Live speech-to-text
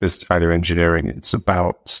business value engineering. It's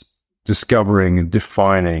about discovering and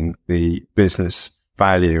defining the business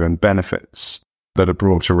value and benefits that are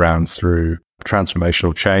brought around through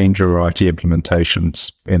transformational change or IT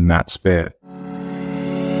implementations in that sphere.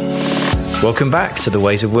 Welcome back to the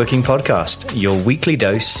Ways of Working podcast, your weekly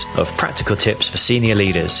dose of practical tips for senior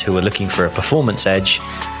leaders who are looking for a performance edge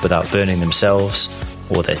without burning themselves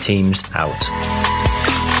or their teams out.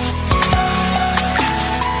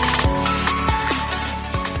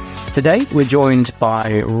 Today, we're joined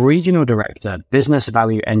by Regional Director, Business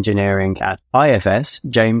Value Engineering at IFS,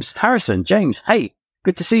 James Harrison. James, hey,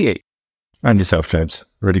 good to see you. And yourself, James.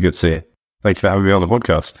 Really good to see you. Thank you for having me on the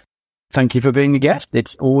podcast. Thank you for being a guest.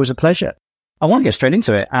 It's always a pleasure. I want to get straight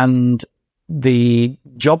into it. And the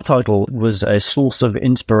job title was a source of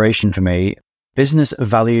inspiration for me, Business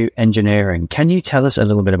Value Engineering. Can you tell us a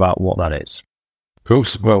little bit about what that is? Of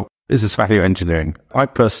course. Well, business value engineering. I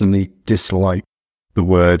personally dislike the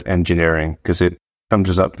word engineering because it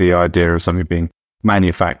conjures up the idea of something being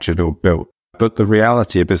manufactured or built. But the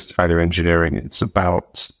reality of business value engineering, it's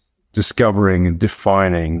about discovering and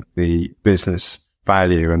defining the business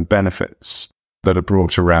value and benefits that are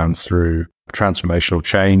brought around through transformational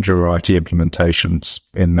change or IT implementations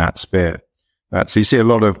in that sphere. So you see a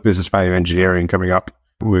lot of business value engineering coming up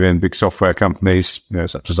within big software companies,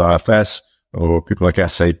 such as IFS or people like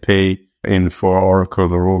SAP, Infor, Oracle.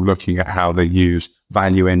 They're all looking at how they use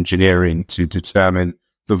value engineering to determine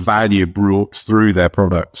the value brought through their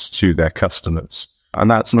products to their customers. And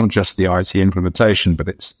that's not just the IT implementation, but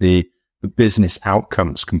it's the business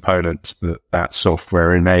outcomes component that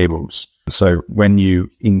software enables. So when you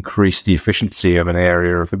increase the efficiency of an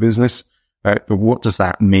area of the business, what does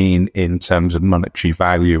that mean in terms of monetary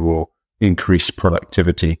value or increased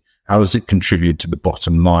productivity? How does it contribute to the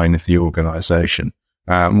bottom line of the organization?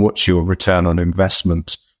 What's your return on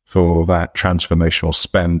investment for that transformational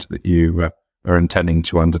spend that you are intending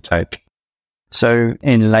to undertake? So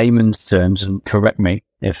in layman's terms, and correct me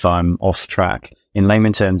if I'm off track, in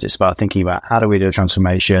layman terms, it's about thinking about how do we do a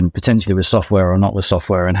transformation, potentially with software or not with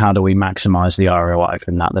software, and how do we maximize the ROI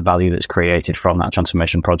from that, the value that's created from that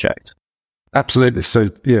transformation project? Absolutely. So,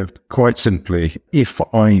 quite simply, if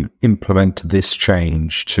I implement this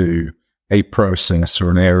change to a process or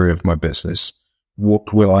an area of my business,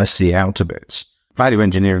 what will I see out of it? Value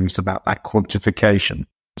engineering is about that quantification.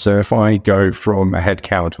 So if I go from a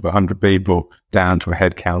headcount of 100 people down to a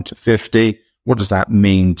headcount of 50, what does that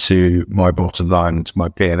mean to my bottom line and to my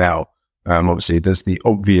P&L? Obviously, there's the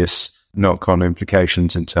obvious knock-on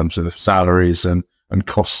implications in terms of salaries and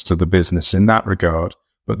costs to the business in that regard.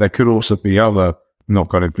 But there could also be other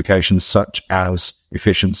knock-on implications such as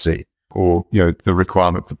efficiency or, the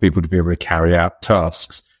requirement for people to be able to carry out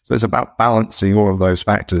tasks. So it's about balancing all of those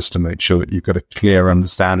factors to make sure that you've got a clear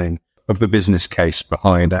understanding of the business case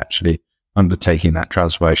behind actually undertaking that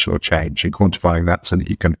transformational change and quantifying that so that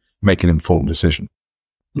you can make an informed decision.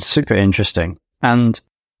 Super interesting. And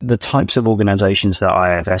the types of organizations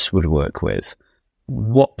that IFS would work with,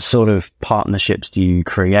 what sort of partnerships do you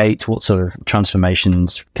create? What sort of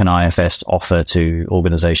transformations can IFS offer to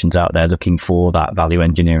organizations out there looking for that value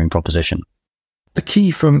engineering proposition? The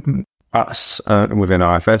key from us within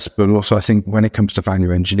IFS, but also I think when it comes to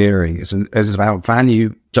value engineering, is about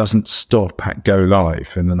value doesn't stop at go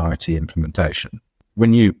live in an IT implementation.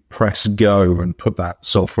 When you press go and put that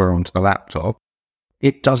software onto the laptop,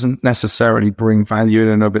 it doesn't necessarily bring value in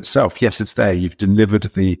and of itself. Yes, it's there. You've delivered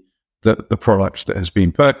the product that has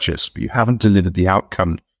been purchased, but you haven't delivered the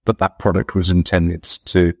outcome that product was intended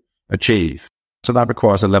to achieve. So that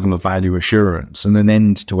requires a level of value assurance and an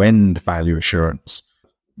end-to-end value assurance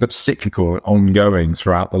that's cyclical and ongoing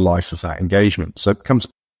throughout the life of that engagement. So it becomes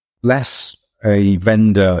less a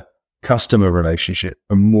vendor-customer relationship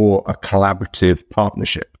and more a collaborative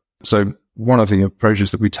partnership. So one of the approaches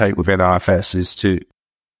that we take within IFS is to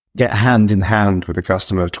get hand in hand with the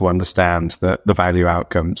customer to understand the value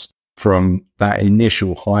outcomes from that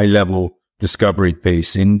initial high-level discovery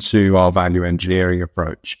piece into our value engineering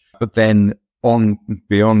approach, but then on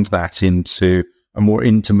beyond that into a more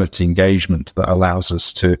intimate engagement that allows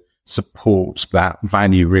us to support that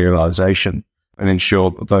value realization and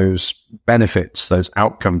ensure that those benefits, those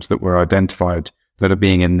outcomes that were identified that are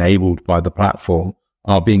being enabled by the platform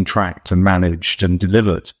are being tracked and managed and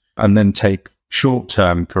delivered, and then take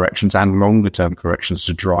short-term corrections and longer-term corrections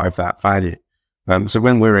to drive that value. So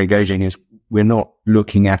when we're engaging, we're not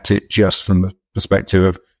looking at it just from the perspective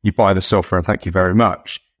of you buy the software and thank you very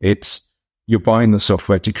much. It's you're buying the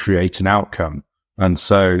software to create an outcome. And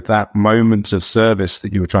so that moment of service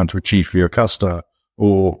that you were trying to achieve for your customer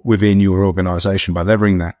or within your organization by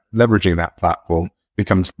leveraging that platform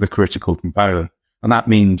becomes the critical component. And that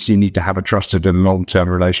means you need to have a trusted and long-term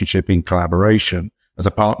relationship in collaboration as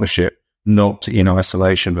a partnership, not in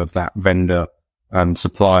isolation of that vendor and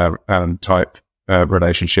supplier type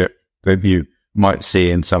relationship that you might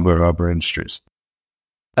see in some of other industries.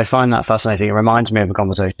 I find that fascinating. It reminds me of a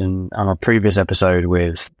conversation on a previous episode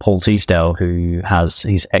with Paul Teasdale,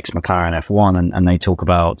 he's ex-McLaren F1, and they talk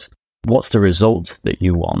about what's the result that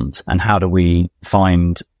you want and how do we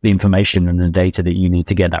find the information and the data that you need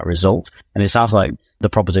to get that result. And it sounds like the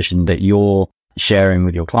proposition that you're sharing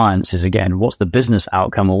with your clients is, again, what's the business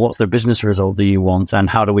outcome or what's the business result that you want, and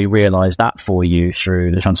how do we realize that for you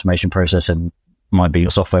through the transformation process? And might be your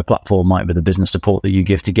software platform, might be the business support that you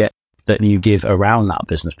give around that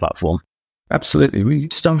business platform. Absolutely. We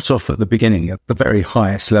start off at the beginning, at the very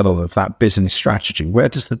highest level of that business strategy. Where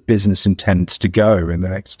does the business intend to go in the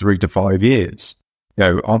next 3 to 5 years?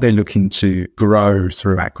 Are they looking to grow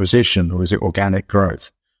through acquisition, or is it organic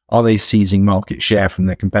growth? Are they seizing market share from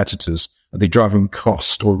their competitors? Are they driving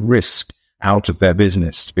cost or risk out of their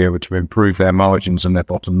business to be able to improve their margins and their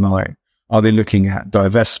bottom line? Are they looking at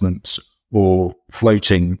divestments or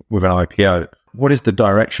floating with an IPO? What is the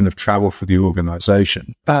direction of travel for the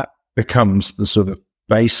organization? That becomes the sort of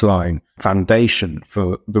baseline foundation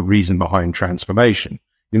for the reason behind transformation.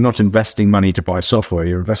 You're not investing money to buy software.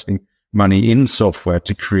 You're investing money in software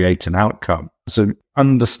to create an outcome. So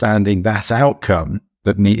understanding that outcome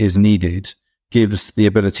that is needed gives the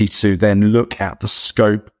ability to then look at the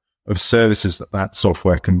scope of services that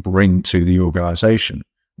software can bring to the organization.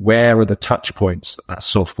 Where are the touch points that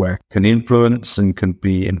software can influence and can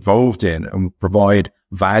be involved in and provide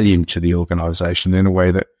value to the organization in a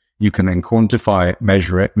way that you can then quantify it,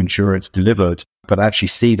 measure it, ensure it's delivered, but actually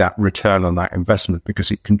see that return on that investment because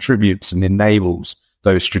it contributes and enables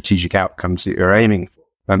those strategic outcomes that you're aiming for.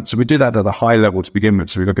 So we do that at a high level to begin with.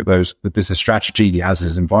 So we look at the business strategy, the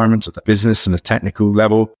as-is environment at the business and a technical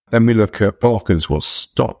level. Then we look at blockers, what's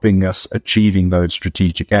stopping us achieving those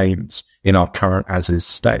strategic aims in our current as-is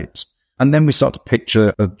state. And then we start to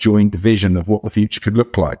picture a joint vision of what the future could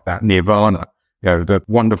look like, that nirvana, the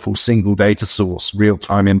wonderful single data source,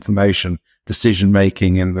 real-time information,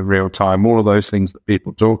 decision-making in the real time, all of those things that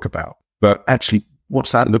people talk about. But actually,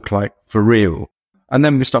 what's that look like for real? And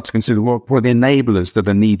then we start to consider what are the enablers that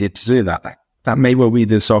are needed to do that. That may well be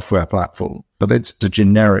the software platform, but it's a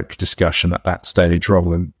generic discussion at that stage rather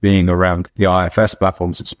than being around the IFS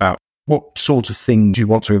platforms. It's about what sort of things you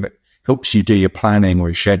want to that helps you do your planning or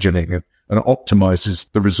your scheduling and optimizes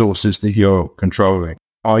the resources that you're controlling.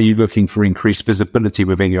 Are you looking for increased visibility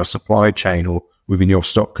within your supply chain or within your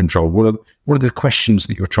stock control? What are the questions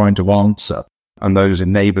that you're trying to answer and those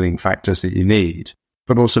enabling factors that you need?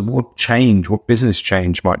 But also what business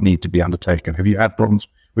change might need to be undertaken? Have you had problems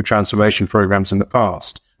with transformation programs in the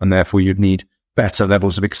past? And therefore you'd need better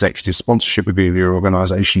levels of executive sponsorship within your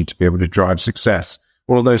organization to be able to drive success.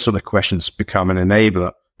 All of those sort of questions become an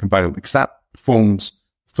enabler component because that forms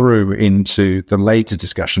through into the later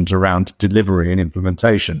discussions around delivery and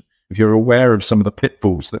implementation. If you're aware of some of the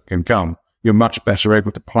pitfalls that can come, you're much better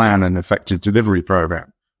able to plan an effective delivery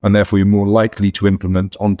program. And therefore you're more likely to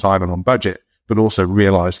implement on time and on budget, but also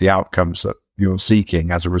realize the outcomes that you're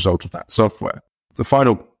seeking as a result of that software. The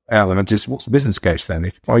final element is what's the business case then?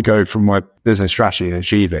 If I go from my business strategy and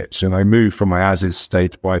achieve it, and I move from my as-is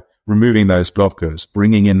state by removing those blockers,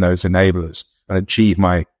 bringing in those enablers and achieve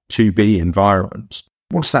my to-be environment,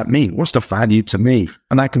 what's that mean? What's the value to me?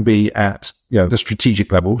 And that can be at the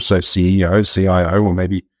strategic level, so CEO, CIO, or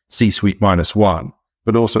maybe C-suite -1,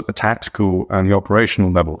 but also at the tactical and the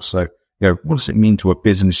operational level. So what does it mean to a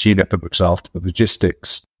business unit that looks after the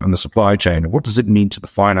logistics and the supply chain? And what does it mean to the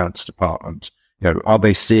finance department? Are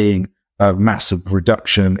they seeing a massive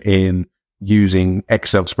reduction in using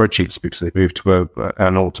Excel spreadsheets because they moved to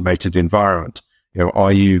an automated environment?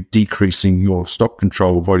 Are you decreasing your stock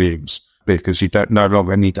control volumes because you no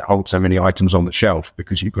longer need to hold so many items on the shelf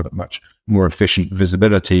because you've got a much more efficient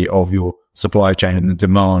visibility of your supply chain and the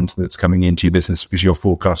demand that's coming into your business because you're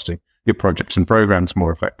forecasting your projects and programs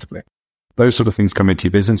more effectively? Those sort of things come into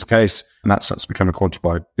your business case, and that starts to become a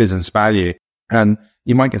quantified business value. And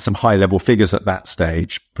you might get some high-level figures at that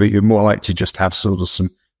stage, but you're more likely to just have sort of some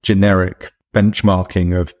generic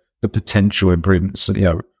benchmarking of the potential improvements.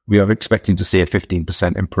 We are expecting to see a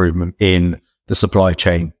 15% improvement in the supply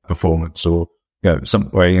chain performance, or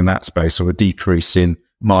somewhere in that space, or a decrease in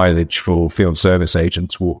mileage for field service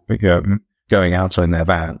agents going out in their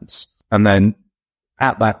vans. And then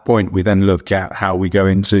at that point, we then look at how we go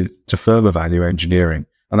into further value engineering.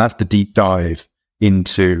 And that's the deep dive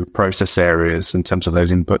into process areas in terms of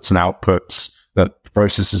those inputs and outputs, the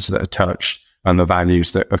processes that are touched and the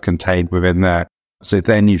values that are contained within there. So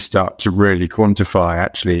then you start to really quantify,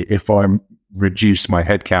 actually, if I reduce my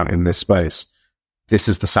headcount in this space, this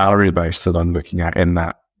is the salary base that I'm looking at in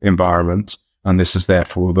that environment. And this is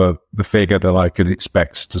therefore the figure that I could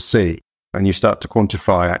expect to see. And you start to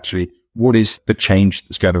quantify, actually, what is the change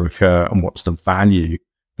that's going to occur and what's the value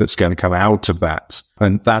that's going to come out of that.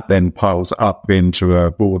 And that then piles up into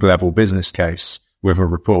a board level business case with a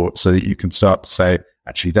report so that you can start to say,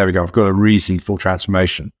 actually, there we go. I've got a reasonable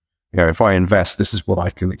transformation. If I invest, this is what I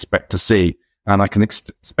can expect to see. And I can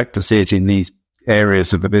expect to see it in these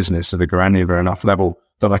areas of the business at a granular enough level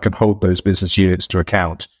that I can hold those business units to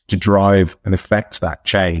account to drive and affect that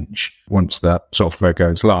change once the software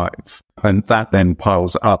goes live. And that then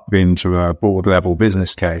piles up into a board level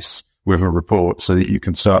business case with a report so that you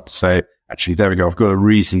can start to say, actually, there we go. I've got a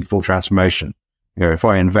reasonable transformation. If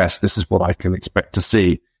I invest, this is what I can expect to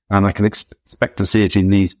see. And I can expect to see it in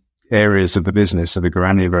these areas of the business at a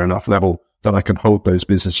granular enough level that I can hold those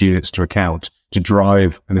business units to account to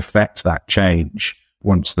drive and affect that change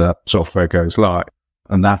once the software goes live.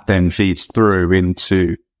 And that then feeds through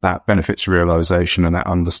into that benefits realization and that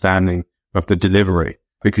understanding of the delivery,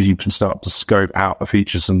 because you can start to scope out the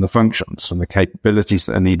features and the functions and the capabilities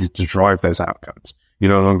that are needed to drive those outcomes. You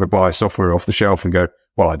no longer buy software off the shelf and go,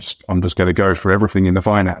 well, I'm just going to go for everything in the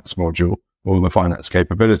finance module or the finance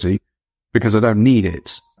capability because I don't need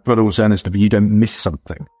it. But alternatively, you don't miss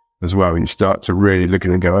something as well. You start to really look at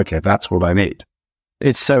it and go, okay, that's what I need.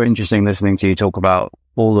 It's so interesting listening to you talk about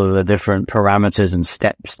all of the different parameters and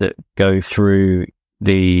steps that go through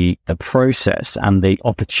the process and the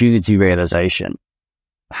opportunity realization.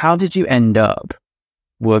 How did you end up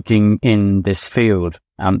working in this field?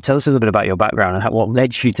 Tell us a little bit about your background and what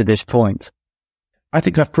led you to this point. I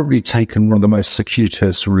think I've probably taken one of the most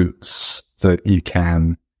circuitous routes that you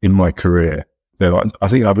can in my career. I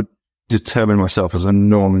think I would determine myself as a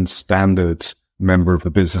non-standard member of the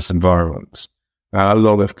business environment. A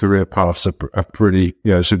lot of career paths are pretty,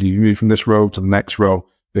 so you move from this role to the next role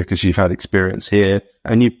because you've had experience here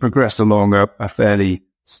and you progress along a fairly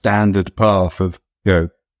standard path of,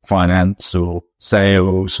 finance or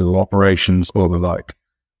sales or operations or the like.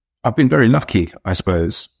 I've been very lucky, I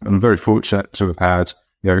suppose. I'm very fortunate to have had,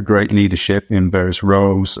 great leadership in various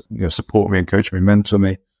roles, support me and coach me, mentor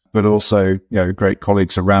me, but also, great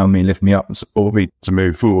colleagues around me, lift me up and support me to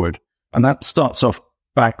move forward. And that starts off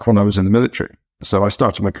back when I was in the military. So I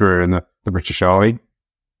started my career in the British Army,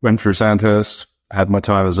 went through Sandhurst, had my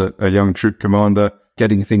time as a young troop commander,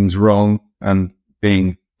 getting things wrong and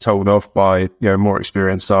being told off by, more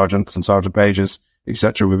experienced sergeants and sergeant majors,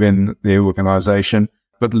 etc. within the organization,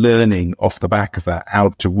 but learning off the back of that, how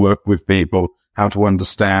to work with people, how to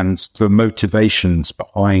understand the motivations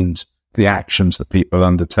behind the actions that people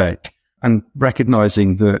undertake, and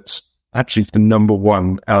recognizing that actually the number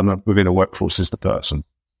one element within a workforce is the person.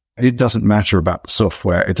 It doesn't matter about the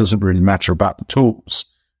software. It doesn't really matter about the tools.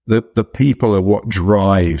 The people are what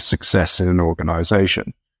drive success in an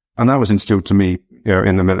organization. And that was instilled to me,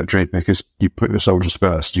 in the military, because you put your soldiers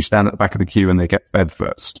first. You stand at the back of the queue and they get fed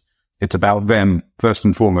first. It's about them first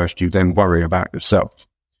and foremost. You then worry about yourself.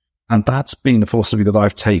 And that's been a philosophy that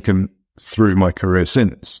I've taken through my career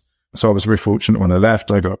since. So I was very fortunate when I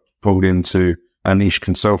left. I got pulled into a niche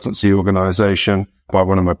consultancy organization by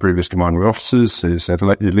one of my previous commanding officers who said,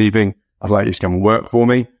 you're leaving, I'd like you to come and work for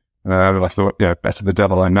me. And I thought, better the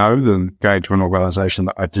devil I know than going to an organization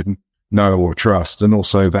that I didn't know or trust. And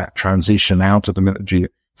also that transition out of the military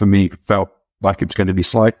for me felt like it was going to be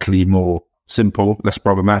slightly more simple, less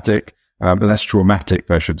problematic, less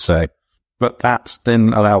traumatic, I should say. But that's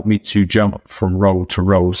then allowed me to jump from role to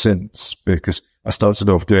role since, because I started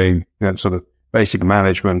off doing sort of basic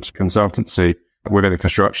management consultancy within a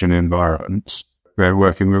construction environment. We're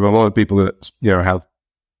working with a lot of people that have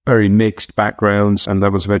very mixed backgrounds and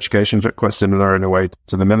levels of education, but quite similar in a way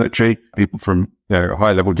to the military. People from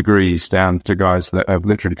high level degrees down to guys that have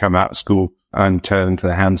literally come out of school and turned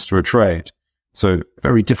their hands to a trade. So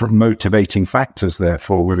very different motivating factors,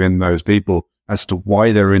 therefore, within those people as to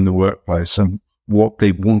why they're in the workplace and what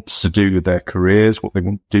they want to do with their careers, what they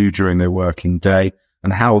want to do during their working day,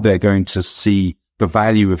 and how they're going to see the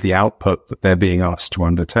value of the output that they're being asked to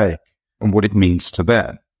undertake and what it means to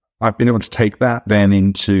them. I've been able to take that then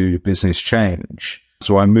into business change.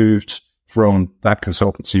 So I moved from that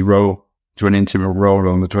consultancy role to an interim role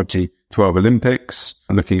on the 2012 Olympics,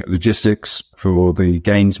 and looking at logistics for the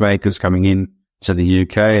games makers coming in to the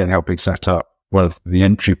UK and helping set up one of the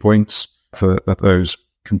entry points for those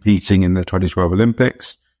competing in the 2012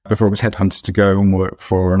 Olympics, before I was headhunted to go and work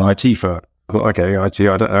for an IT firm. I thought, okay, IT,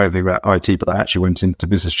 I don't know anything about IT, but I actually went into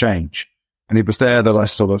business change. And it was there that I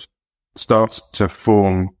sort of start to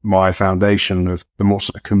form my foundation of the more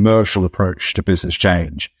sort of commercial approach to business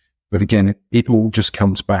change. But again, it all just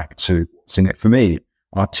comes back to what's in it for me,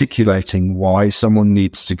 articulating why someone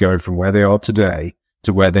needs to go from where they are today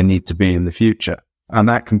to where they need to be in the future. And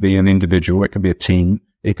that can be an individual, it can be a team,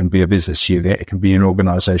 it can be a business unit, it can be an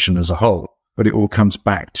organization as a whole, but it all comes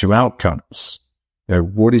back to outcomes.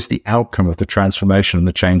 What is the outcome of the transformation and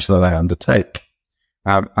the change that I undertake?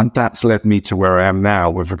 And that's led me to where I am now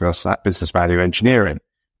with regards to that business value engineering,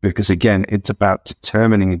 because again, it's about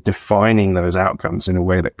determining and defining those outcomes in a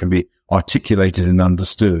way that can be articulated and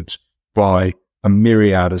understood by a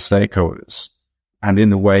myriad of stakeholders and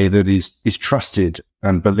in a way that is trusted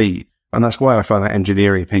and believed. And that's why I find that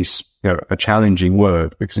engineering piece, a challenging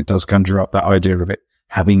word, because it does conjure up that idea of it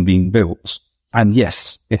having been built. And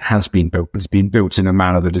yes, it has been built, but it's been built in a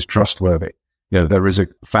manner that is trustworthy. There is a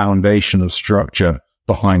foundation of structure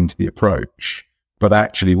behind the approach, but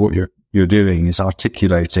actually what you're doing is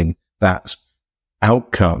articulating that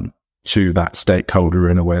outcome to that stakeholder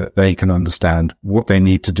in a way that they can understand what they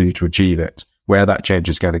need to do to achieve it, where that change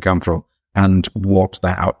is going to come from, and what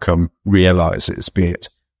that outcome realizes, be it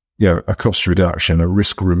a cost reduction, a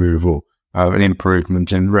risk removal, an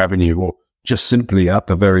improvement in revenue, or just simply at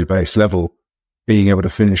the very base level, being able to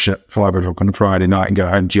finish at 5 o'clock on a Friday night and go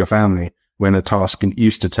home to your family when a task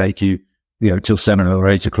used to take you, till 7 or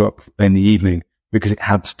 8 o'clock in the evening because it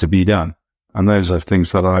had to be done. And those are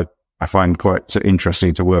things that I find quite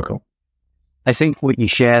interesting to work on. I think what you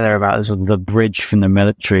share there about is the bridge from the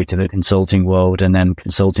military to the consulting world, and then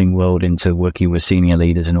consulting world into working with senior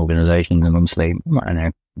leaders in organizations. And obviously, I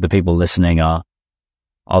know the people listening are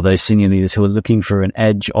those senior leaders who are looking for an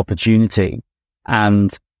edge opportunity.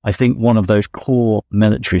 And I think one of those core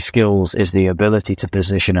military skills is the ability to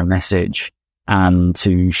position a message and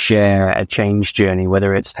to share a change journey,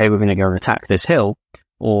 whether it's, hey, we're going to go and attack this hill,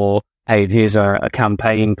 or, hey, here's a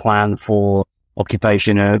campaign plan for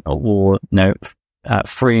occupation or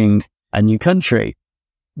freeing a new country.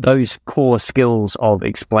 Those core skills of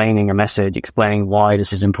explaining a message, explaining why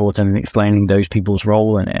this is important, and explaining those people's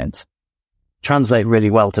role in it translate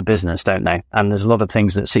really well to business, don't they? And there's a lot of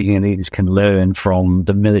things that senior leaders can learn from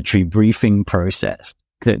the military briefing process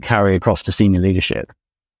that carry across to senior leadership.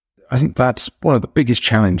 I think that's one of the biggest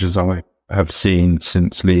challenges I have seen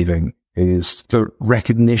since leaving, is the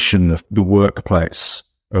recognition of the workplace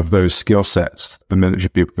of those skill sets the military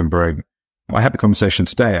people can bring. I had the conversation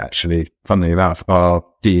today, actually, funnily enough, our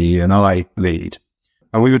DE&I lead,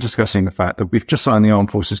 and we were discussing the fact that we've just signed the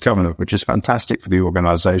Armed Forces Covenant, which is fantastic for the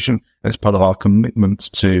organisation. It's part of our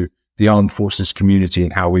commitment to the Armed Forces community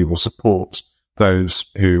and how we will support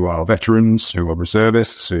those who are veterans, who are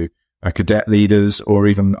reservists, who are cadet leaders, or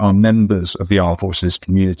even are members of the Armed Forces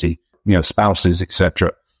community, spouses,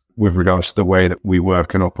 etc., with regards to the way that we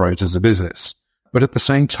work and operate as a business. But at the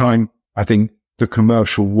same time, I think the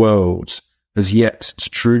commercial world has yet to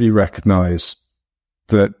truly recognise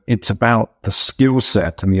that it's about the skill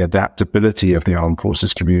set and the adaptability of the Armed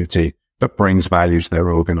Forces community that brings value to their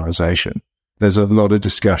organisation. There's a lot of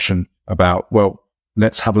discussion about, well,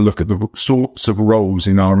 let's have a look at the sorts of roles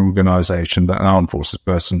in our organisation that an Armed Forces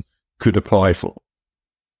person could apply for.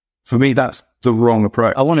 For me, that's the wrong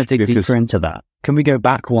approach. I want to dig deeper into that. Can we go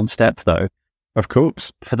back one step, though? Of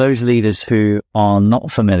course. For those leaders who are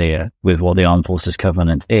not familiar with what the Armed Forces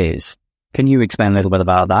Covenant is, can you explain a little bit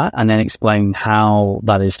about that, and then explain how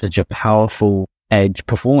that is such a powerful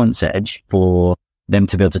performance edge for them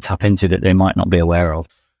to be able to tap into that they might not be aware of?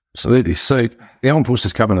 Absolutely. So the Armed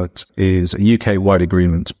Forces Covenant is a UK-wide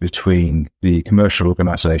agreement between the commercial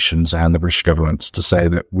organisations and the British government to say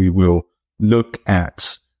that we will look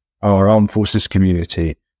at our armed forces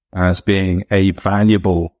community as being a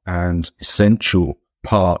valuable and essential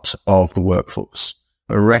part of the workforce.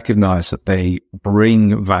 Recognise that they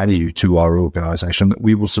bring value to our organisation, that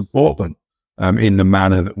we will support them in the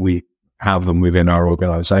manner that we have them within our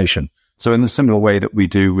organisation. So in the similar way that we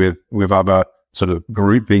do with other sort of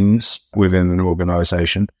groupings within an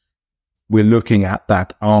organisation, we're looking at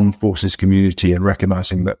that armed forces community and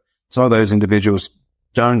recognising that some of those individuals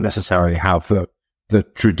don't necessarily have the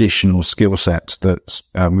traditional skill set that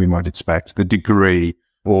we might expect, the degree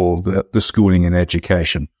or the schooling and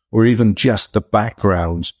education, or even just the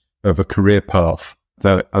background of a career path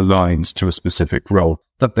that aligns to a specific role,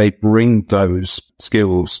 that they bring those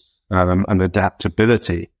skills and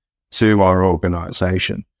adaptability to our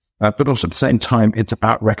organisation. But also at the same time, it's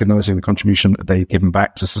about recognising the contribution that they've given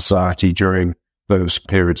back to society during those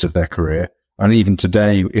periods of their career. And even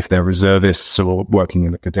today, if they're reservists or working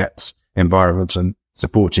in the cadets environment and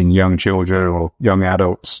supporting young children or young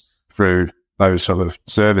adults through those sort of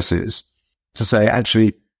services, to say,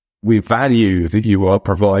 actually, we value that you are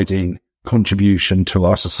providing contribution to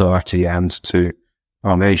our society and to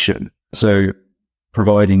our nation. So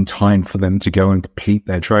providing time for them to go and complete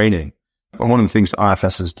their training. And one of the things that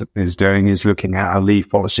IFS is doing is looking at a leave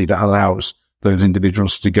policy that allows those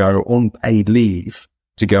individuals to go on paid leave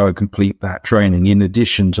to go and complete that training in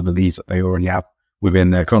addition to the leave that they already have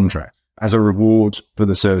within their contract as a reward for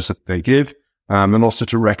the service that they give, and also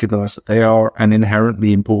to recognize that they are an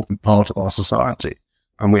inherently important part of our society.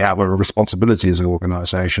 And we have a responsibility as an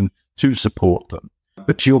organization to support them.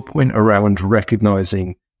 But to your point around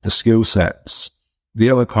recognizing the skill sets,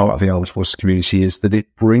 the other part of the armed forces community is that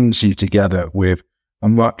it brings you together with a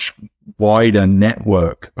much wider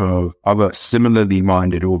network of other similarly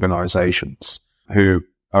minded organizations who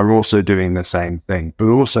are also doing the same thing, but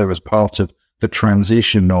also as part of the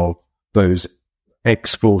transition of those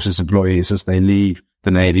ex-forces employees as they leave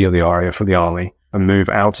the Navy or the RAF or the Army and move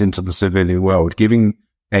out into the civilian world, giving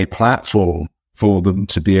a platform for them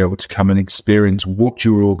to be able to come and experience what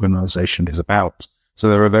your organization is about. So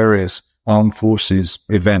there are various armed forces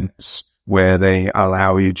events where they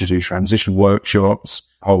allow you to do transition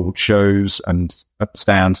workshops, hold shows and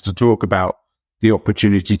stands to talk about the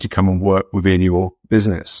opportunity to come and work within your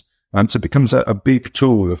business. And so it becomes a big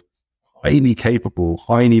tool of highly capable,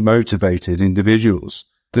 highly motivated individuals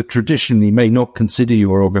that traditionally may not consider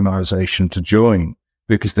your organization to join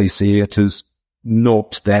because they see it as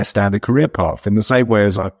not their standard career path. In the same way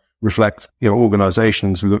as I reflect,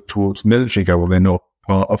 organizations who look towards military go, well, they're not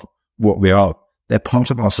part of what we are. They're part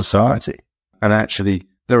of our society. And actually,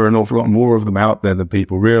 there are an awful lot more of them out there than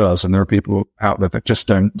people realize. And there are people out there that just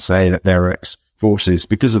don't say that they're ex-forces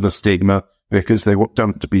because of the stigma, because they want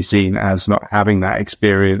to be seen as not having that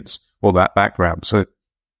experience or that background. So,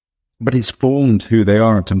 but it's formed who they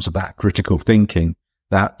are in terms of that critical thinking,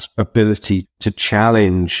 that ability to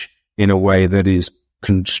challenge in a way that is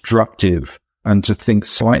constructive and to think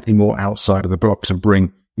slightly more outside of the box and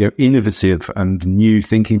bring, innovative and new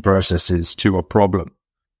thinking processes to a problem.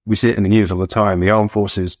 We see it in the news all the time. The armed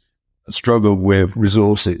forces struggle with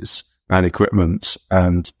resources and equipment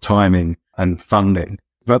and timing and funding,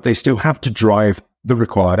 but they still have to drive the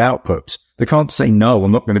required output. They can't say, no,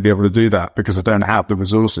 I'm not going to be able to do that because I don't have the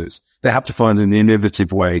resources. They have to find an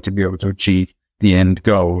innovative way to be able to achieve the end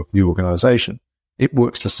goal of the organization. It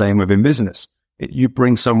works the same within business. You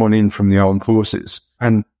bring someone in from the armed forces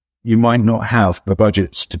and you might not have the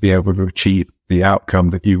budgets to be able to achieve the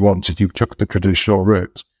outcome that you want if you took the traditional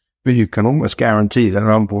route, but you can almost guarantee that an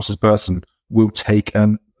armed forces person will take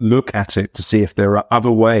a look at it to see if there are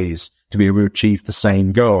other ways to be able to achieve the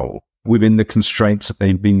same goal within the constraints that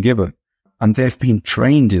they've been given. And they've been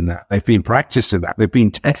trained in that. They've been practiced in that. They've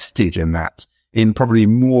been tested in that in probably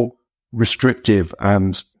more restrictive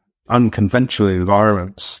and unconventional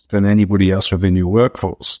environments than anybody else within your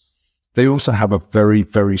workforce. They also have a very,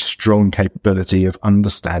 very strong capability of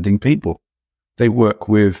understanding people. They work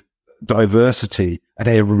with diversity at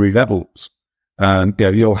every level.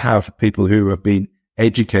 You'll have people who have been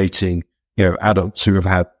educating, adults who have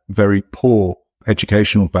had very poor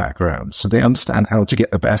educational backgrounds. So they understand how to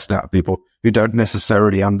get the best out of people who don't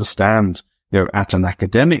necessarily understand, at an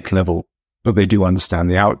academic level, but they do understand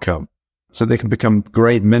the outcome. So they can become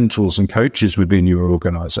great mentors and coaches within your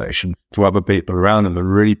organization to other people around them and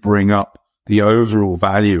really bring up the overall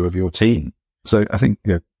value of your team. So I think,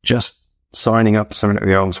 just signing up to something like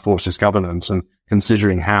the Armed Forces Covenant and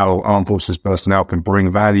considering how armed forces personnel can bring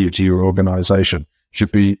value to your organization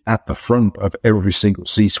should be at the front of every single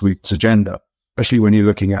C-suite's agenda, especially when you're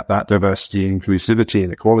looking at that diversity, inclusivity,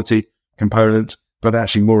 and equality component. But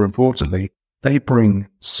actually, more importantly, they bring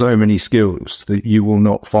so many skills that you will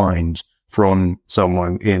not find from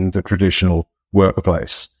someone in the traditional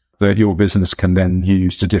workplace that your business can then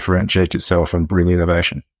use to differentiate itself and bring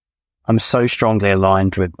innovation. I'm so strongly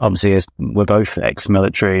aligned with, obviously, as we're both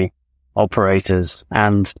ex-military operators,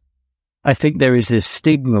 and I think there is this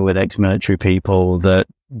stigma with ex-military people that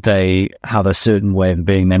they have a certain way of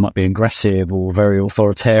being. They might be aggressive or very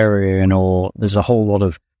authoritarian, or there's a whole lot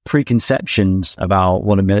of preconceptions about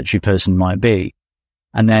what a military person might be.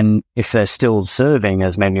 And then if they're still serving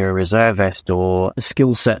as maybe a reservist or a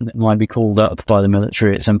skill set that might be called up by the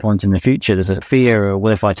military at some point in the future, there's a fear of,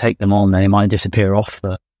 well, if I take them on, they might disappear off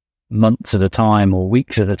for months at a time or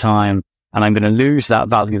weeks at a time, and I'm going to lose that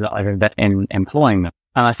value that I've invested in employing them.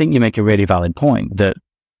 And I think you make a really valid point that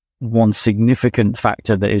one significant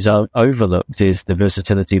factor that is overlooked is the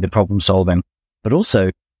versatility, the problem solving, but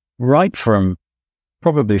also right from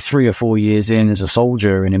probably 3 or 4 years in as a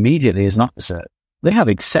soldier and immediately as an officer, they have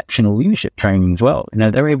exceptional leadership training as well.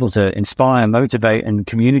 They're able to inspire, motivate, and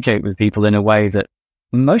communicate with people in a way that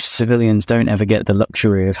most civilians don't ever get the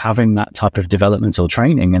luxury of having that type of development or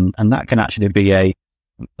training. And that can actually be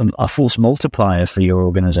a force multiplier for your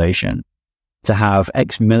organization to have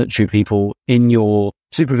ex-military people in your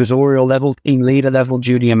supervisorial level, team leader level,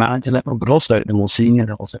 junior manager level, but also at the more senior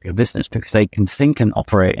levels of your business, because they can think and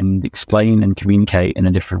operate and explain and communicate in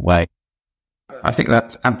a different way. I think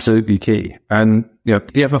that's absolutely key. And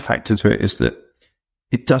the other factor to it is that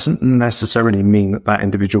it doesn't necessarily mean that that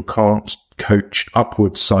individual can't coach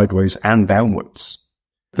upwards, sideways, and downwards.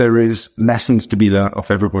 There is lessons to be learned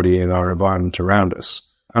off everybody in our environment around us.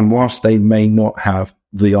 And whilst they may not have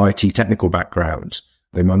the IT technical background,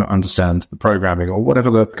 they might not understand the programming or whatever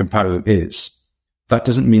the component is, that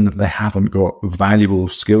doesn't mean that they haven't got a valuable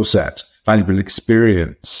skill set, valuable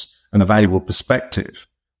experience, and a valuable perspective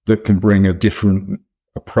that can bring a different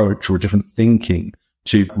approach or a different thinking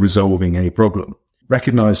to resolving a problem.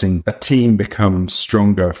 Recognizing a team becomes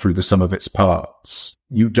stronger through the sum of its parts.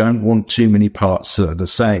 You don't want too many parts that are the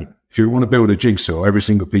same. If you want to build a jigsaw, every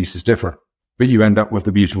single piece is different, but you end up with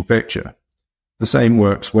a beautiful picture. The same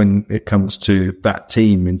works when it comes to that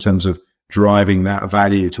team in terms of driving that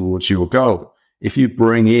value towards your goal. If you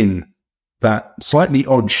bring in that slightly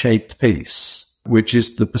odd-shaped piece, which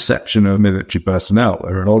is the perception of military personnel,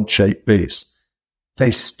 or an odd-shaped piece,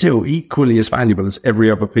 they're still equally as valuable as every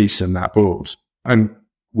other piece in that board. And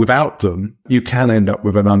without them, you can end up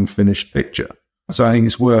with an unfinished picture. So I think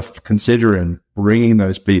it's worth considering bringing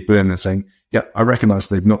those people in and saying, yeah, I recognize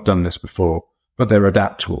they've not done this before, but they're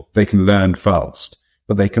adaptable. They can learn fast,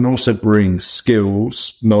 but they can also bring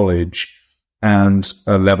skills, knowledge, and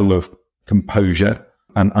a level of composure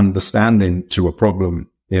and understanding to a problem,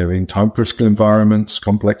 in time-critical environments,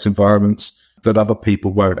 complex environments that other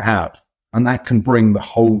people won't have. And that can bring the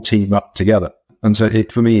whole team up together. And so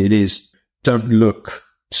for me, it is, don't look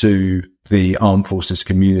to the armed forces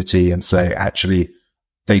community and say, actually,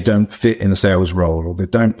 they don't fit in a sales role or they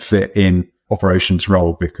don't fit in operations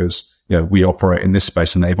role because, we operate in this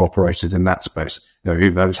space and they've operated in that space.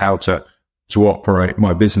 Who knows how to operate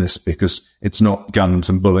my business because it's not guns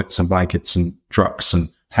and bullets and blankets and trucks and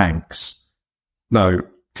tanks. No,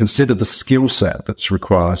 consider the skill set that's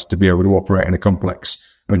required to be able to operate in a complex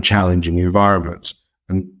and challenging environment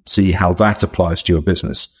and see how that applies to your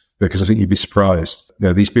business. Because I think you'd be surprised.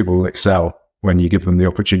 These people will excel when you give them the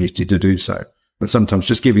opportunity to do so. But sometimes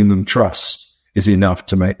just giving them trust is enough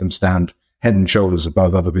to make them stand head and shoulders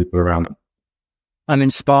above other people around them. I'm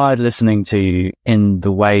inspired listening to you in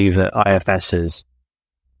the way that IFS has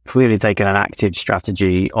clearly taken an active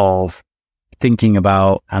strategy of thinking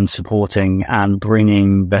about and supporting and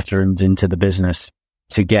bringing veterans into the business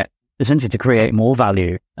to get, essentially to create more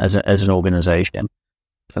value as an organization.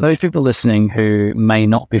 For those people listening who may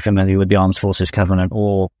not be familiar with the Armed Forces Covenant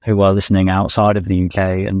or who are listening outside of the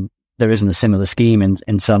UK and there isn't a similar scheme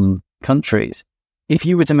in some countries, if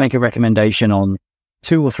you were to make a recommendation on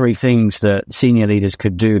 2 or 3 things that senior leaders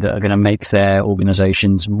could do that are going to make their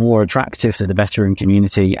organizations more attractive to the veteran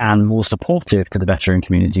community and more supportive to the veteran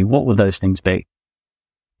community, what would those things be?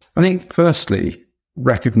 I think firstly,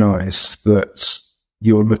 recognize that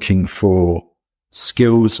you're looking for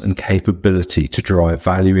skills and capability to drive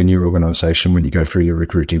value in your organization when you go through your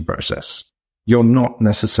recruiting process. You're not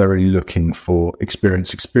necessarily looking for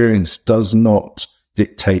experience. Experience does not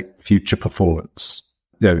dictate future performance.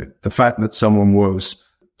 The fact that someone was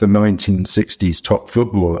the 1960s top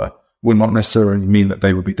footballer would not necessarily mean that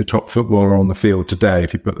they would be the top footballer on the field today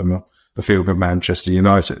if you put them on the field of Manchester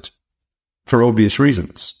United, for obvious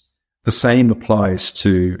reasons. The same applies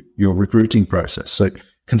to your recruiting process. So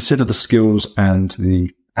consider the skills and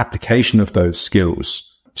the application of those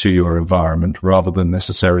skills to your environment rather than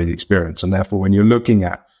necessarily the experience. And therefore, when you're looking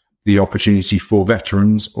at the opportunity for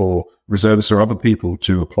veterans or reservists or other people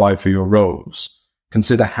to apply for your roles,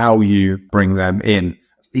 consider how you bring them in,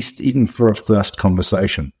 at least even for a first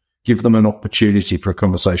conversation. Give them an opportunity for a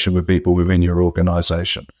conversation with people within your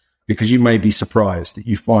organization, because you may be surprised that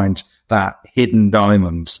you find that hidden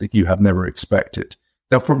diamonds that you have never expected.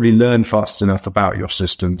 They'll probably learn fast enough about your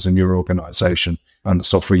systems and your organization and the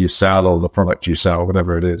software you sell or the product you sell,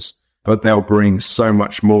 whatever it is. But they'll bring so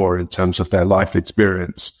much more in terms of their life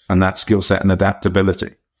experience and that skill set and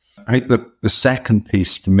adaptability. I think the second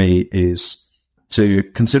piece for me is to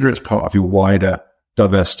consider it as part of your wider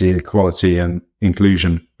diversity, equality, and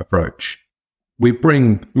inclusion approach. We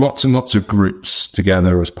bring lots and lots of groups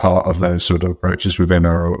together as part of those sort of approaches within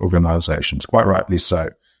our organizations, quite rightly so,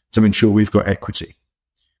 to ensure we've got equity.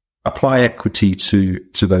 Apply equity to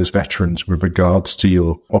those veterans with regards to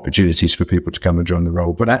your opportunities for people to come and join the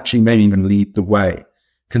role, but actually maybe even lead the way.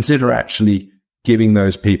 Consider actually giving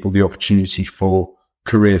those people the opportunity for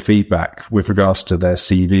career feedback with regards to their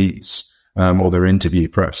CVs or their interview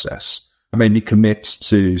process. It made me commit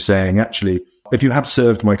to saying, actually, if you have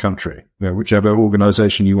served my country, whichever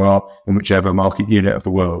organization you are in whichever market unit of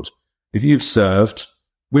the world, if you've served,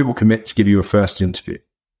 we will commit to give you a first interview.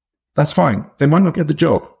 That's fine. They might not get the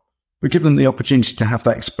job, but give them the opportunity to have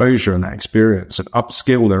that exposure and that experience and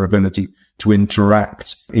upskill their ability to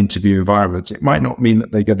interact, interview environments. It might not mean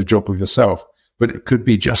that they get a job with yourself, but it could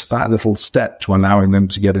be just that little step to allowing them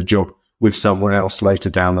to get a job with someone else later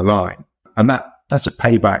down the line. And that's a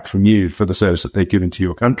payback from you for the service that they've given to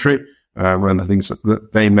your country, and the things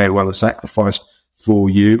that they may well have sacrificed for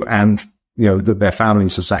you, and that their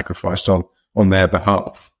families have sacrificed on their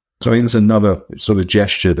behalf. So I think there's another sort of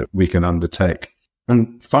gesture that we can undertake.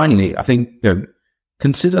 And finally, I think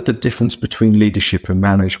consider the difference between leadership and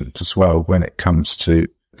management as well when it comes to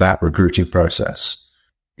that recruiting process.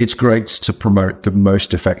 It's great to promote the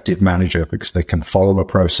most effective manager because they can follow a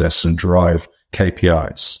process and drive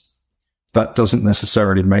KPIs. That doesn't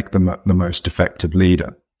necessarily make them the most effective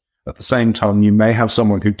leader. At the same time, you may have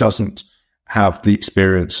someone who doesn't have the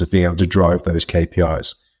experience of being able to drive those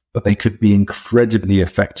KPIs, but they could be incredibly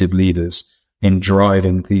effective leaders in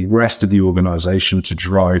driving the rest of the organization to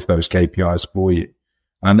drive those KPIs for you.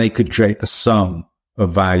 And they could create the sum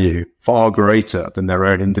of value far greater than their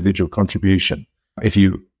own individual contribution if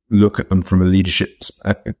you look at them from a leadership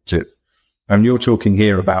perspective. And you're talking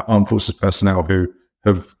here about armed forces personnel who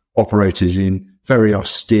have operated in very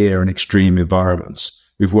austere and extreme environments.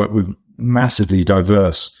 We've worked with massively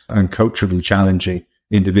diverse and culturally challenging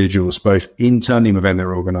individuals, both internally within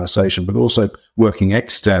their organization, but also working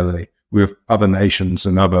externally with other nations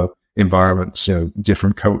and other environments,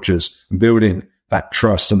 different cultures, and building that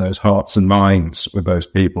trust and those hearts and minds with those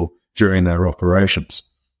people during their operations.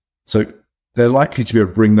 So they're likely to be able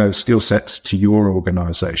to bring those skill sets to your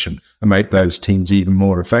organization and make those teams even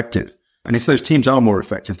more effective. And if those teams are more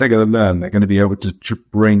effective, they're going to learn, they're going to be able to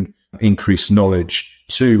bring increased knowledge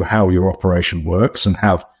to how your operation works and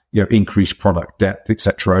have increased product depth,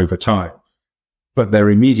 etc. over time. But their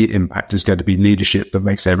immediate impact is going to be leadership that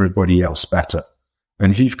makes everybody else better.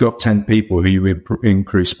 And if you've got 10 people who you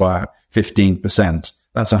increase by 15%,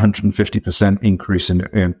 that's 150% increase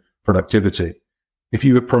in productivity. If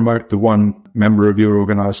you would promote the one member of your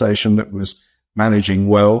organization that was managing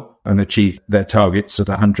well and achieved their targets at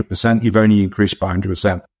 100%, you've only increased by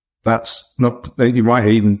 100%. That's not, you might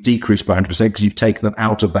even decrease by 100% because you've taken them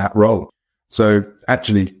out of that role. So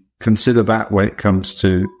actually consider that when it comes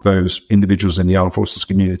to those individuals in the armed forces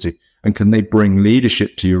community. And can they bring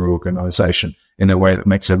leadership to your organization in a way that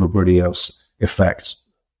makes everybody else effect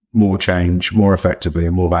more change, more effectively,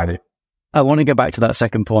 and more value? I want to go back to that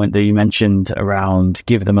second point that you mentioned around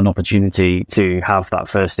give them an opportunity to have that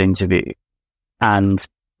first interview. And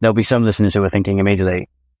there'll be some listeners who are thinking immediately,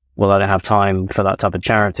 well, I don't have time for that type of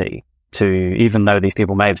charity to, even though these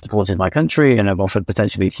people may have supported my country and have offered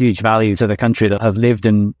potentially huge value to the country that have lived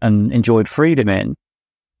and enjoyed freedom in,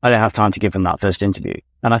 I don't have time to give them that first interview.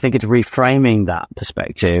 And I think it's reframing that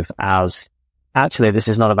perspective as actually, this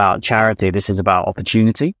is not about charity. This is about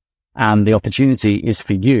opportunity. And the opportunity is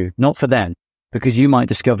for you, not for them, because you might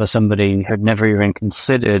discover somebody who had never even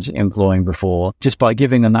considered employing before. Just by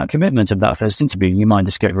giving them that commitment of that first interview, you might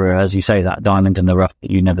discover, as you say, that diamond in the rough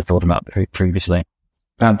that you never thought about previously.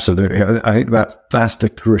 Absolutely. I think that's the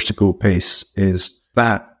critical piece, is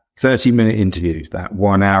that 30-minute interview, that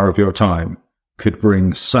 1 hour of your time could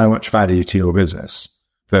bring so much value to your business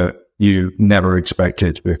that you never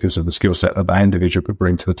expected because of the skill set that that individual could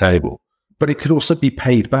bring to the table. But it could also be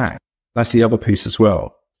paid back. That's the other piece as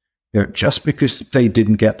well. Just because they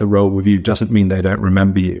didn't get the role with you doesn't mean they don't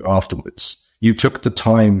remember you afterwards. You took the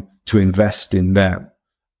time to invest in them.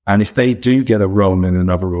 And if they do get a role in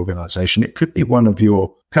another organization, it could be one of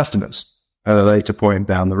your customers at a later point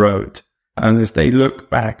down the road. And if they look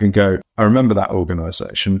back and go, I remember that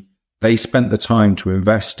organization, they spent the time to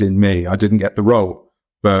invest in me. I didn't get the role,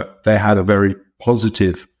 but they had a very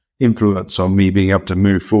positive influence on me being able to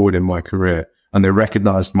move forward in my career. And they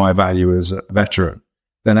recognized my value as a veteran.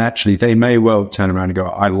 Then actually they may well turn around and go,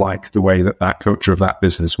 I like the way that culture of that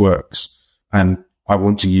business works. And I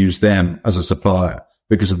want to use them as a supplier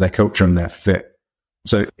because of their culture and their fit.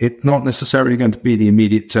 So it's not necessarily going to be the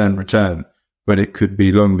immediate term return, but it could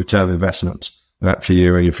be longer term investment for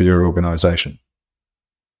you and for your organization.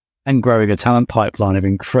 And growing a talent pipeline of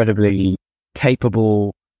incredibly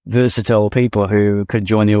capable, versatile people who could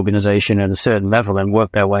join the organization at a certain level and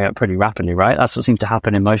work their way up pretty rapidly, right? That's what seems to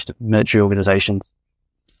happen in most military organizations.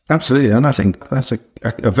 Absolutely. And I think that's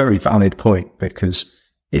a very valid point, because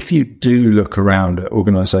if you do look around at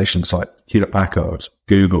organizations like Hewlett Packard,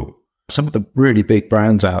 Google, some of the really big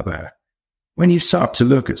brands out there, when you start to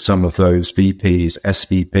look at some of those VPs,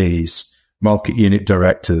 SVPs, market unit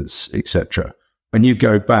directors, etc., when you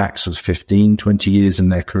go back sort of 15, 20 years in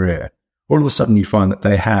their career, all of a sudden you find that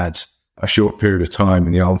they had a short period of time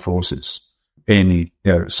in the armed forces in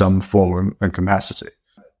some form and capacity.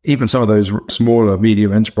 Even some of those smaller,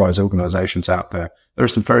 medium enterprise organizations out there, there are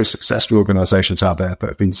some very successful organizations out there that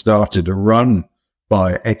have been started and run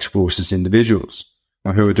by ex-forces individuals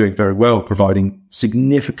who are doing very well, providing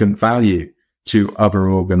significant value to other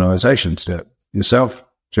organizations. Yourself,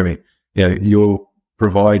 Jimmy, you're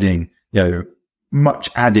providing, much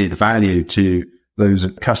added value to those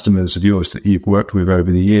customers of yours that you've worked with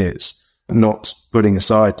over the years, not putting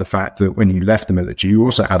aside the fact that when you left the military, you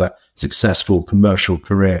also had a successful commercial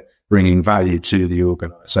career bringing value to the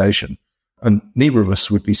organization. And neither of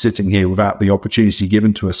us would be sitting here without the opportunity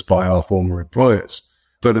given to us by our former employers.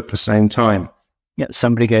 But at the same time,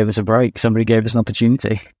 somebody gave us a break. Somebody gave us an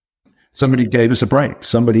opportunity. Somebody gave us a break.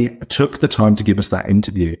 Somebody took the time to give us that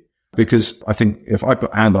interview. Because I think if I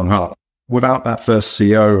put hand on heart, without that first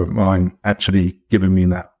CEO of mine actually giving me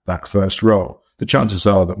that first role, the chances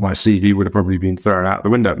are that my CV would have probably been thrown out the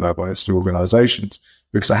window now by its organizations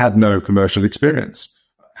because I had no commercial experience.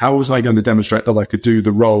 How was I going to demonstrate that I could do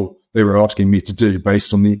the role they were asking me to do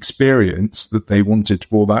based on the experience that they wanted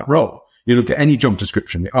for that role? You look at any job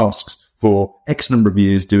description, it asks for X number of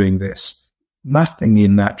years doing this. Nothing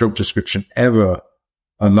in that job description ever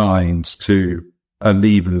aligns to a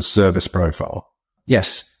leaver's service profile.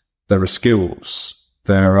 Yes, there are skills.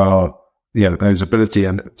 There are, those ability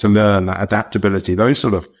and to learn, that adaptability, those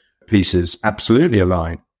sort of pieces absolutely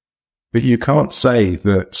align. But you can't say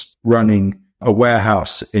that running a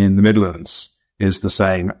warehouse in the Midlands is the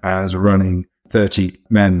same as running 30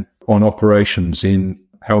 men on operations in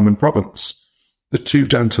Helmand Province. The two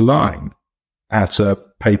don't align at a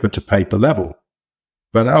paper-to-paper level.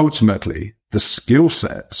 But ultimately, the skill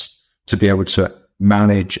sets to be able to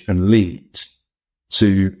manage and lead,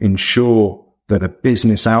 to ensure that a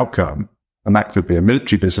business outcome, and that could be a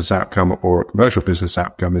military business outcome or a commercial business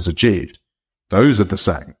outcome, is achieved, those are the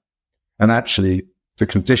same. And actually, the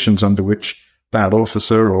conditions under which that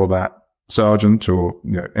officer or that sergeant or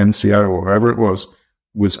NCO or whoever it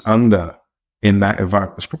was under in that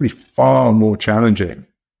environment was probably far more challenging.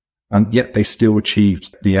 And yet they still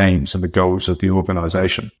achieved the aims and the goals of the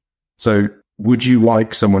organization. So would you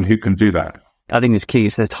like someone who can do that? I think it's key.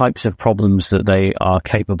 It's the types of problems that they are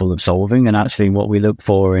capable of solving. And actually what we look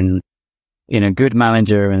for in a good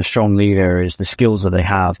manager and a strong leader is the skills that they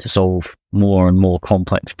have to solve more and more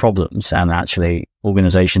complex problems. And actually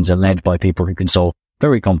organizations are led by people who can solve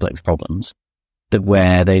very complex problems that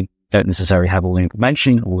where they don't necessarily have all the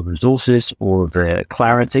information, all the resources, all of the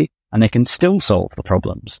clarity, and they can still solve the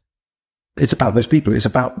problems. It's about those people. It's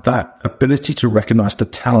about that ability to recognize the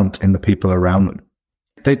talent in the people around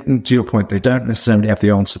them. To your point, they don't necessarily have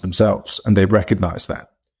the answer themselves, and they recognize that.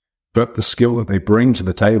 But the skill that they bring to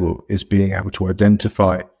the table is being able to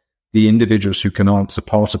identify the individuals who can answer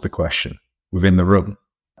part of the question within the room,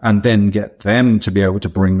 and then get them to be able to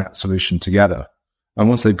bring that solution together. And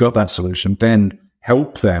once they've got that solution, then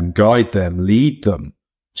help them, guide them, lead them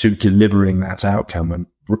to delivering that outcome and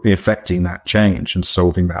effecting that change and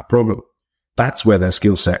solving that problem. That's where their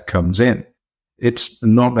skill set comes in. It's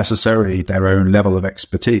not necessarily their own level of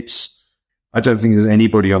expertise. I don't think there's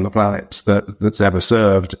anybody on the planet that's ever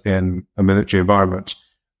served in a military environment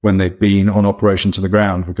when they've been on operation to the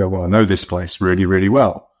ground who go, well, I know this place really, really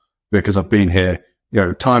well because I've been here,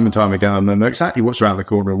 time and time again, and I know exactly what's around the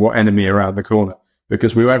corner and what enemy are around the corner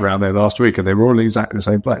because we went around there last week and they were all in exactly the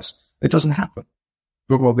same place. It doesn't happen.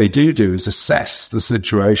 But what they do is assess the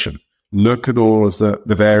situation, look at all of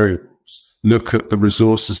the variables, look at the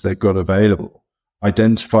resources they've got available,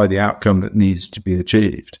 identify the outcome that needs to be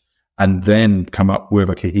achieved, and then come up with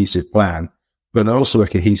a cohesive plan, but also a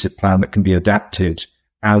cohesive plan that can be adapted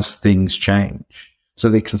as things change. So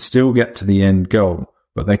they can still get to the end goal,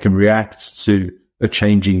 but they can react to a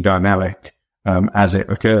changing dynamic as it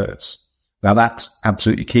occurs. Now, that's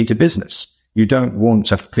absolutely key to business. You don't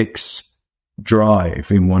want a fixed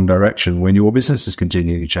drive in one direction when your business is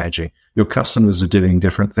continually changing. Your customers are doing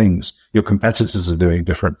different things. Your competitors are doing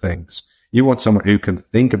different things. You want someone who can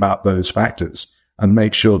think about those factors and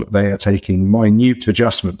make sure that they are taking minute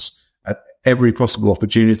adjustments at every possible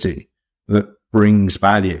opportunity that brings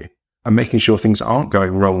value and making sure things aren't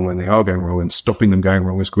going wrong when they are going wrong and stopping them going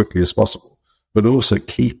wrong as quickly as possible, but also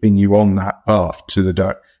keeping you on that path to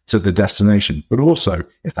the destination. But also,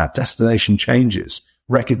 if that destination changes,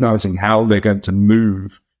 recognizing how they're going to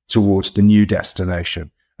move towards the new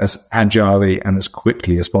destination as agilely and as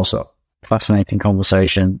quickly as possible. fascinating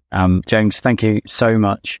conversation. James, thank you so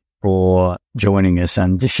much for joining us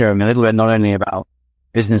and just sharing a little bit not only about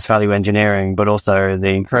business value engineering, but also the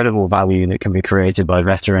incredible value that can be created by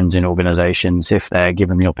veterans in organizations if they're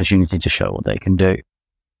given the opportunity to show what they can do.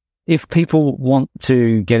 If people want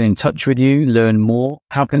to get in touch with you, learn more,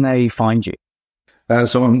 how can they find you?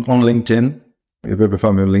 So on LinkedIn, if you ever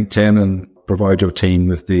find me on LinkedIn and provide your team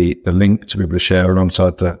with the link to be able to share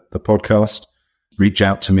alongside the podcast, reach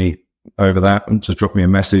out to me over that and just drop me a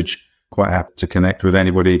message. Quite happy to connect with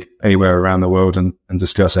anybody anywhere around the world and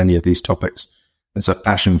discuss any of these topics. It's a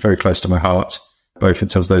passion very close to my heart, both in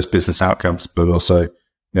terms of those business outcomes, but also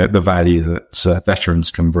the value that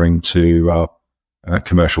veterans can bring to our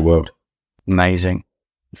commercial world. Amazing.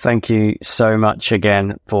 Thank you so much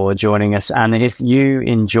again for joining us. And if you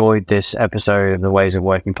enjoyed this episode of the Ways of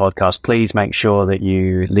Working podcast, please make sure that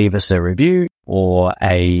you leave us a review or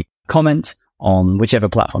a comment on whichever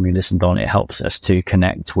platform you listened on. It helps us to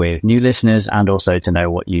connect with new listeners and also to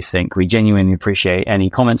know what you think. We genuinely appreciate any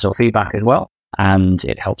comments or feedback as well. And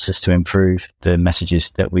it helps us to improve the messages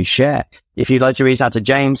that we share. If you'd like to reach out to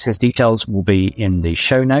James, his details will be in the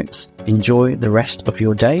show notes. Enjoy the rest of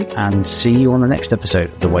your day and see you on the next episode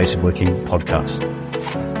of the Ways of Working podcast.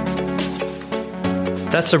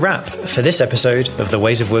 That's a wrap for this episode of the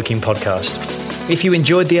Ways of Working podcast. If you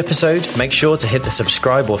enjoyed the episode, make sure to hit the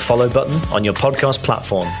subscribe or follow button on your podcast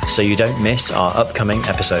platform so you don't miss our upcoming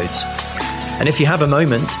episodes. And if you have a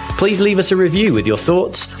moment, please leave us a review with your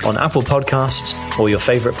thoughts on Apple Podcasts or your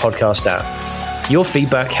favorite podcast app. Your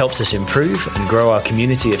feedback helps us improve and grow our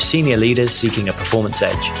community of senior leaders seeking a performance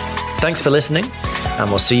edge. Thanks for listening, and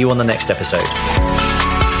we'll see you on the next episode.